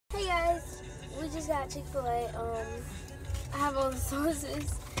Hey guys, we just got Chick-fil-A. I have all the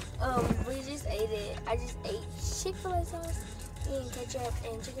sauces. We just ate it. I just ate Chick-fil-A sauce and ketchup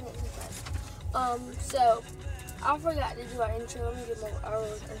and chicken and fries. So I forgot to do our intro. Let me do our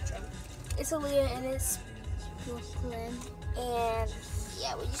intro. It's Aaliyah and it's Brooklyn. And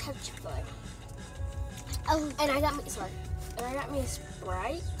yeah, we just have Chick-fil-A. Oh, and I got me a Sprite.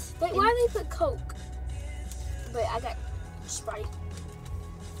 Wait, why did they put Coke? But I got Sprite.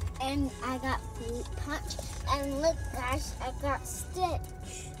 And I got fruit punch. And look, guys, I got Stitch.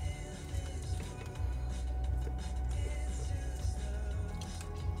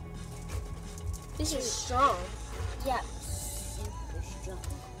 This is strong. Yeah, super strong.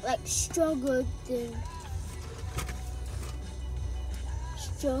 Like stronger than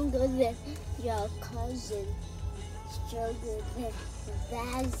your cousin. Stronger than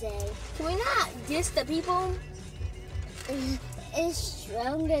Vazzy. Can we not diss the people? It's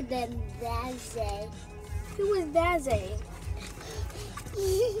stronger than Vazzy. Who is Vazzy?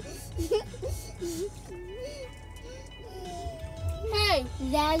 Hey,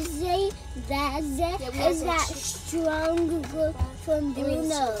 Vazzy is that stronger from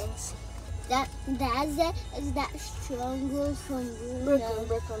Bruno. That Vazzy is that stronger from Bruno.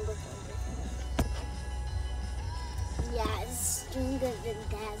 Brooklyn. Yeah, it's stronger than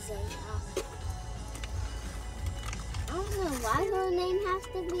Vazzy. I don't know why her name has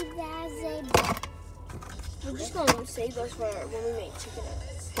to be Vazzy, but we're just gonna save those for when we make chicken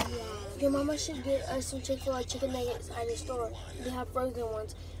nuggets. yeah. Your mama should get us some Chick-fil-A chicken nuggets at the store. They have frozen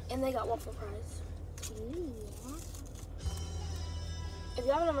ones, and they got waffle fries. Yeah. If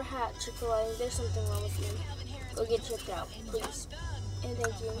y'all never had Chick-fil-A, there's something wrong with you. Go get checked out, please. And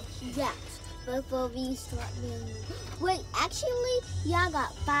thank you. Yes. Before we start doing. Wait, actually, y'all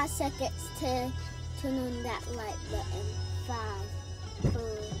got 5 seconds to turn on that like button. 5, 4,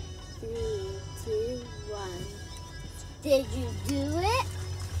 3, 2, 1. Did you do it?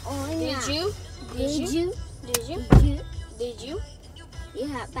 Or Did not? you? Did you? Did you? Did you? Did you? You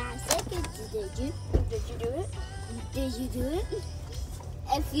have 5 seconds. Did you? Did you do it? Did you do it?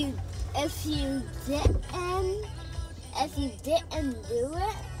 If you didn't do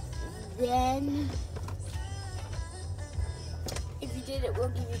it, then If you did it, we'll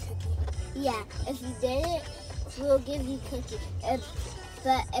give you a cookie. yeah. If you did it, we'll give you cookie.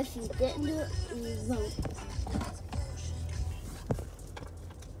 But if you didn't do it, we won't.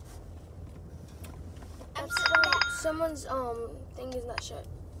 Someone's thing is not shut.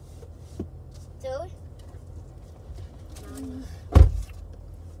 Dude?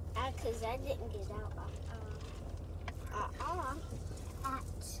 Because I didn't get out at all.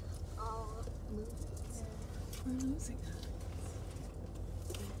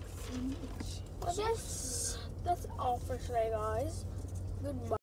 Well, that's all for today, guys. Goodbye.